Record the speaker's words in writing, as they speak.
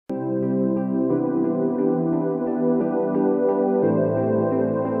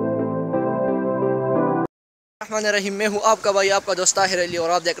बिस्मिल्लाहिर्रहमानिर्रहीम। मैं हूँ आपका भाई, आपका दोस्त ताहिर अली,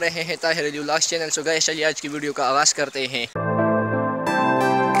 और आप देख रहे हैं Tahir Ali vlogs channel. So guys, चलिए आज की वीडियो का आगाज़ करते हैं।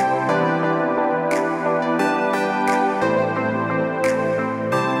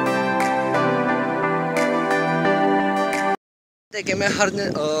 देखिए, मैं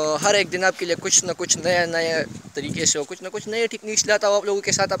हर एक दिन आपके लिए कुछ ना कुछ नया तरीके से कुछ ना कुछ नए टेक्निक्स लाता हूँ। आप लोगों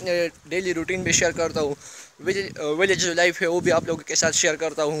के साथ अपने डेली रूटीन भी शेयर करता हूँ। विलेज जो लाइफ है वो भी आप लोगों के साथ शेयर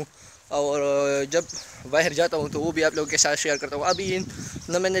करता हूँ, और जब बाहर जाता हूँ तो वो भी आप लोगों के साथ शेयर करता हूँ। अभी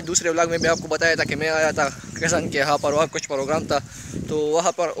मैंने दूसरे व्लॉग में भी आपको बताया था कि मैं आया था कज़न के यहाँ पर, वहाँ कुछ प्रोग्राम था, तो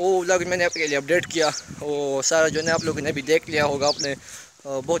वहाँ पर वो व्लॉग मैंने आपके लिए अपडेट किया। वो सारा जो है आप लोगों ने भी देख लिया होगा, आपने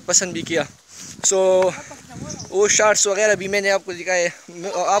बहुत पसंद भी किया। सो वो शॉर्ट्स वगैरह भी मैंने आपको दिखाए,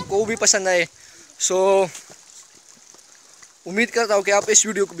 आपको वो भी पसंद आए। सो उम्मीद करता हूँ कि आप इस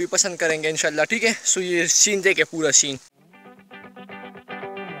वीडियो को भी पसंद करेंगे इंशाल्लाह, ठीक है। सो ये सीन देखे, पूरा सीन।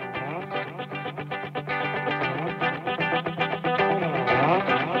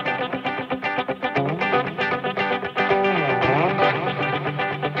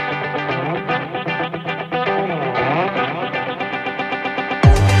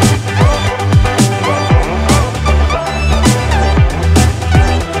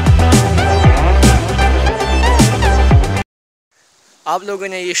 आप लोगों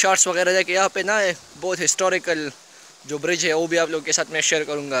ने ये शॉर्ट्स वगैरह देखे, यहाँ पे ना बहुत हिस्टोरिकल जो ब्रिज है वो भी आप लोगों के साथ मैं शेयर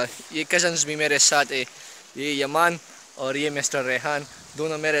करूँगा। ये कज़न्स भी मेरे साथ है, ये यमान और ये मिस्टर रेहान,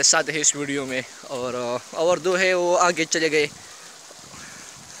 दोनों मेरे साथ है इस वीडियो में। और दो है वो आगे चले गए,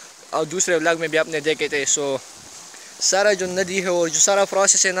 और दूसरे व्लॉग में भी आपने देखे थे। सो सारा जो नदी है और जो सारा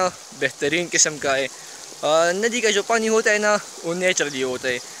प्रोसेस है ना, बेहतरीन किस्म का है। नदी का जो पानी होता है ना, वो नेचुरली होता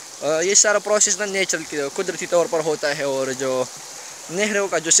है। ये सारा प्रोसेस ना नेचुरल कुदरती तौर पर होता है, और जो नहरों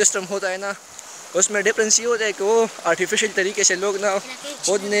का जो सिस्टम होता है ना, उसमें डिफरेंस ये होता है कि वो आर्टिफिशियल तरीके से लोग ना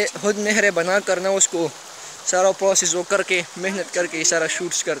खुद नहरें बना कर ना उसको सारा प्रोसेस वो करके मेहनत करके ये सारा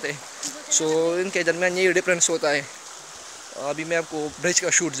शूट्स करते हैं। सो इनके दरमियान ये डिफरेंस होता है। अभी मैं आपको ब्रिज का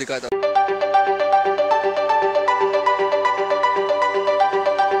शूट दिखाता हूँ।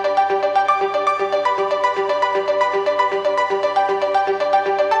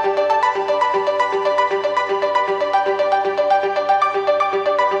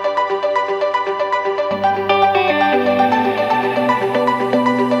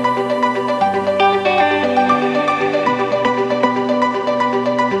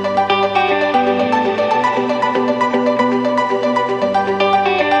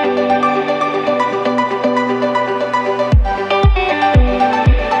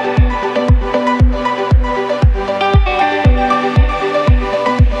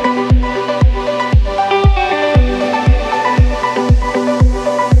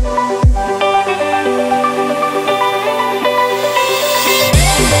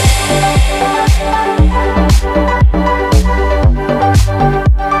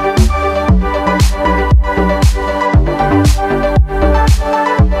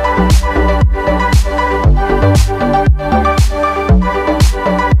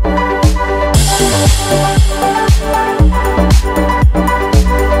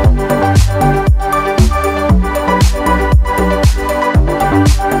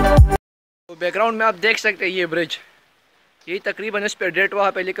 बैकग्राउंड में आप देख सकते हैं ये ब्रिज, ये तकरीबन इस पर डेट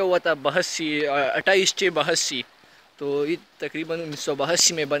वहाँ पे लिखा हुआ था 28/6/82। तो ये तकरीबन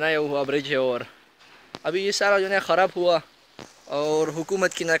 1982 में बनाया हुआ ब्रिज है, और अभी ये सारा जो है ख़राब हुआ, और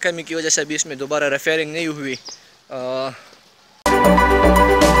हुकूमत की नाकामी की वजह से अभी इसमें दोबारा रिपेयरिंग नहीं हुई।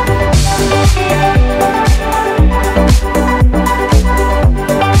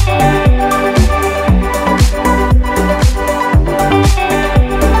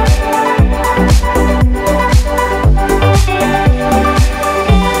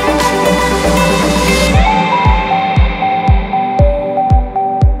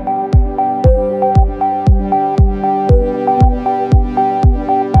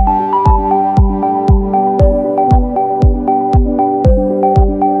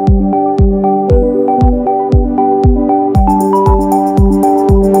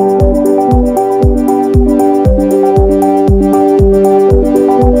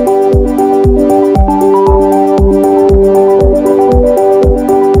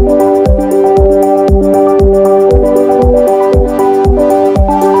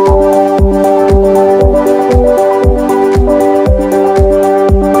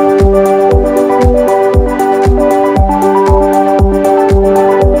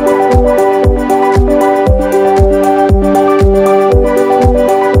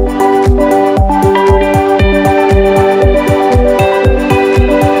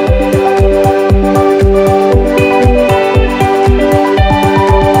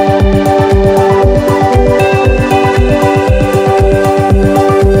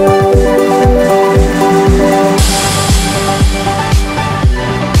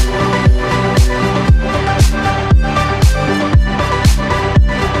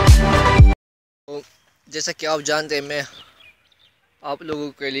 जैसा कि आप जानते हैं, मैं आप लोगों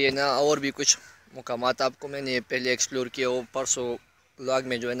के लिए ना और भी कुछ मुकामात आपको मैंने पहले एक्सप्लोर किया। वो परसों व्लॉग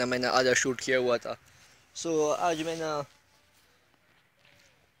में जो है ना मैंने आधा शूट किया हुआ था। सो आज मैं ना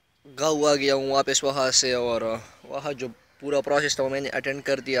गाँव आ गया हूँ वापस वहाँ से, और वहाँ जो पूरा प्रोसेस था वो मैंने अटेंड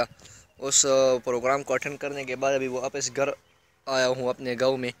कर दिया। उस प्रोग्राम को अटेंड करने के बाद अभी वापस घर आया हूँ अपने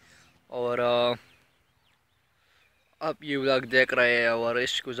गाँव में। और आप ये व्लॉग देख रहे हैं और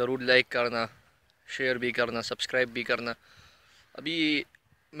इसको ज़रूर लाइक करना, शेयर भी करना, सब्सक्राइब भी करना। अभी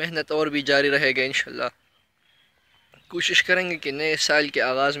मेहनत और भी जारी रहेगा इंशाल्लाह। कोशिश करेंगे कि नए साल के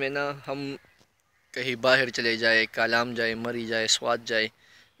आगाज़ में ना हम कहीं बाहर चले जाए, कालाम जाए, मरी जाए, स्वाद जाए।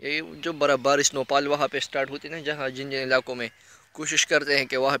 ये जो बर्फ़बारी स्नोफॉल वहाँ पे स्टार्ट होती है ना, जहाँ जिन जिन इलाकों में, कोशिश करते हैं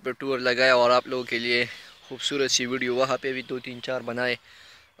कि वहाँ पे टूर लगाए और आप लोगों के लिए खूबसूरत सी वीडियो वहाँ पे भी 2 3 4 बनाए।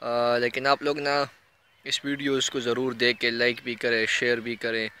 लेकिन आप लोग ना इस वीडियोस को ज़रूर देख के लाइक भी करें, शेयर भी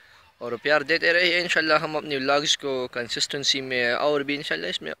करें और प्यार देते रहिए। इंशाल्लाह हम अपने व्लॉग्स को कंसिस्टेंसी में और भी इंशाल्लाह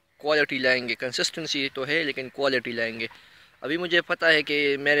इसमें क्वालिटी लाएंगे। कंसिस्टेंसी तो है लेकिन क्वालिटी लाएंगे। अभी मुझे पता है कि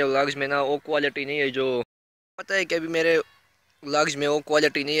मेरे व्लॉग्स में ना वो क्वालिटी नहीं है जो, पता है कि अभी मेरे व्लॉग्स में वो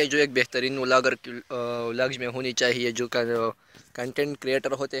क्वालिटी नहीं है जो एक बेहतरीन व्लॉगर की व्लॉग्स में होनी चाहिए। जो कंटेंट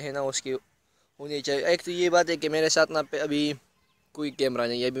क्रिएटर होते हैं ना उसकी होनी चाहिए। एक तो ये बात है कि मेरे साथ ना अभी कोई कैमरा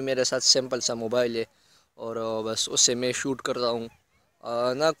नहीं है, अभी मेरे साथ सिंपल सा मोबाइल है और बस उससे मैं शूट करता हूँ।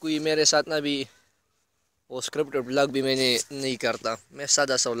 ना कोई मेरे साथ ना भी वो स्क्रिप्टेड व्लॉग भी मैंने नहीं करता, मैं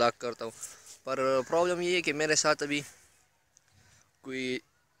सादा सा व्लॉग करता हूँ। पर प्रॉब्लम ये है कि मेरे साथ अभी कोई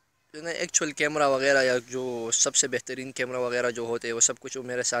जो ना एक्चुअल कैमरा वगैरह या जो सबसे बेहतरीन कैमरा वगैरह जो होते हैं वो सब कुछ वो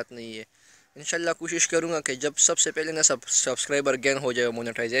मेरे साथ नहीं है। इंशाल्लाह कोशिश करूँगा कि जब सबसे पहले ना सब्सक्राइबर गेन हो जाए,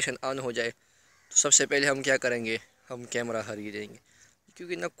 मोनेटाइजेशन ऑन हो जाए, तो सबसे पहले हम क्या करेंगे, हम कैमरा खरीदेंगे।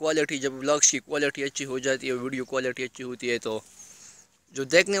 क्योंकि ना क्वालिटी, जब व्लॉग्स की क्वालिटी अच्छी हो जाती है, वीडियो क्वालिटी अच्छी होती है, तो जो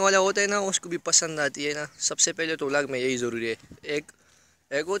देखने वाला होता है ना उसको भी पसंद आती है ना। सबसे पहले तो व्लॉग में यही ज़रूरी है। एक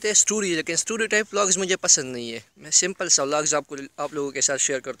एक होते हैं स्टोरी, लेकिन स्टोरी टाइप व्लॉग्स मुझे पसंद नहीं है। मैं सिंपल सा व्लॉग्स आप लोगों के साथ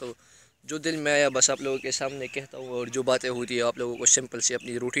शेयर करता हूँ, जो दिल में आया बस आप लोगों के सामने कहता हूँ, और जो बातें होती है आप लोगों को सिंपल सी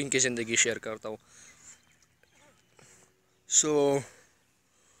अपनी रूटीन की ज़िंदगी शेयर करता हूँ। सो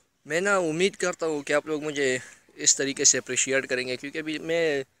मैं ना उम्मीद करता हूँ कि आप लोग मुझे इस तरीके से अप्रिशिएट करेंगे, क्योंकि अभी मैं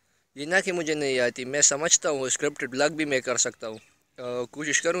ये ना कि मुझे नहीं आती, मैं समझता हूँ स्क्रिप्टेड ब्लॉग भी मैं कर सकता हूँ।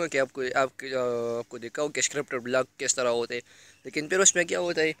 कोशिश करूँगा कि आपको दिखाऊँ कि स्क्रिप्टेड ब्लॉग किस तरह होते हैं। लेकिन फिर उसमें क्या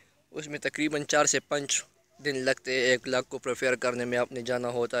होता है, उसमें तकरीबन 4 से 5 दिन लगते हैं एक ब्लॉग को प्रिपेयर करने में। आपने जाना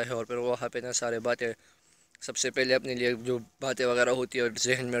होता है और फिर वहाँ पे ना सारे बातें सबसे पहले अपने लिए जो बातें वगैरह होती है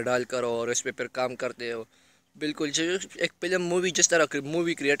जहन में डाल कर और इस पे फिर काम करते हो। बिल्कुल जो एक फिल्म मूवी जिस तरह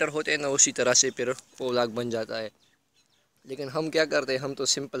मूवी क्रिएटर होते हैं ना, उसी तरह से फिर वो व्लॉग बन जाता है। लेकिन हम क्या करते हैं, हम तो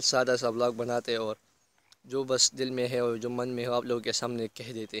सिंपल सादा सा व्लॉग बनाते हैं और जो बस दिल में है और जो मन में है आप लोगों के सामने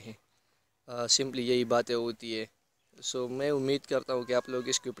कह देते हैं। सिंपली यही बातें होती है। सो मैं उम्मीद करता हूँ कि आप लोग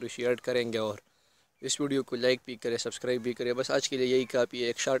इसको अप्रिशिएट करेंगे और इस वीडियो को लाइक भी करें, सब्सक्राइब भी करें। बस आज के लिए यही काफ़ी है।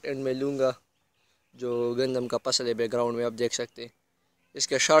 एक शॉर्ट एंड में लूँगा, जो गंदम का फसल है बैकग्राउंड में आप देख सकते हैं,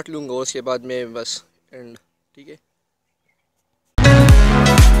 इसका शॉट लूँगा, उसके बाद में बस एंड। ठीक है।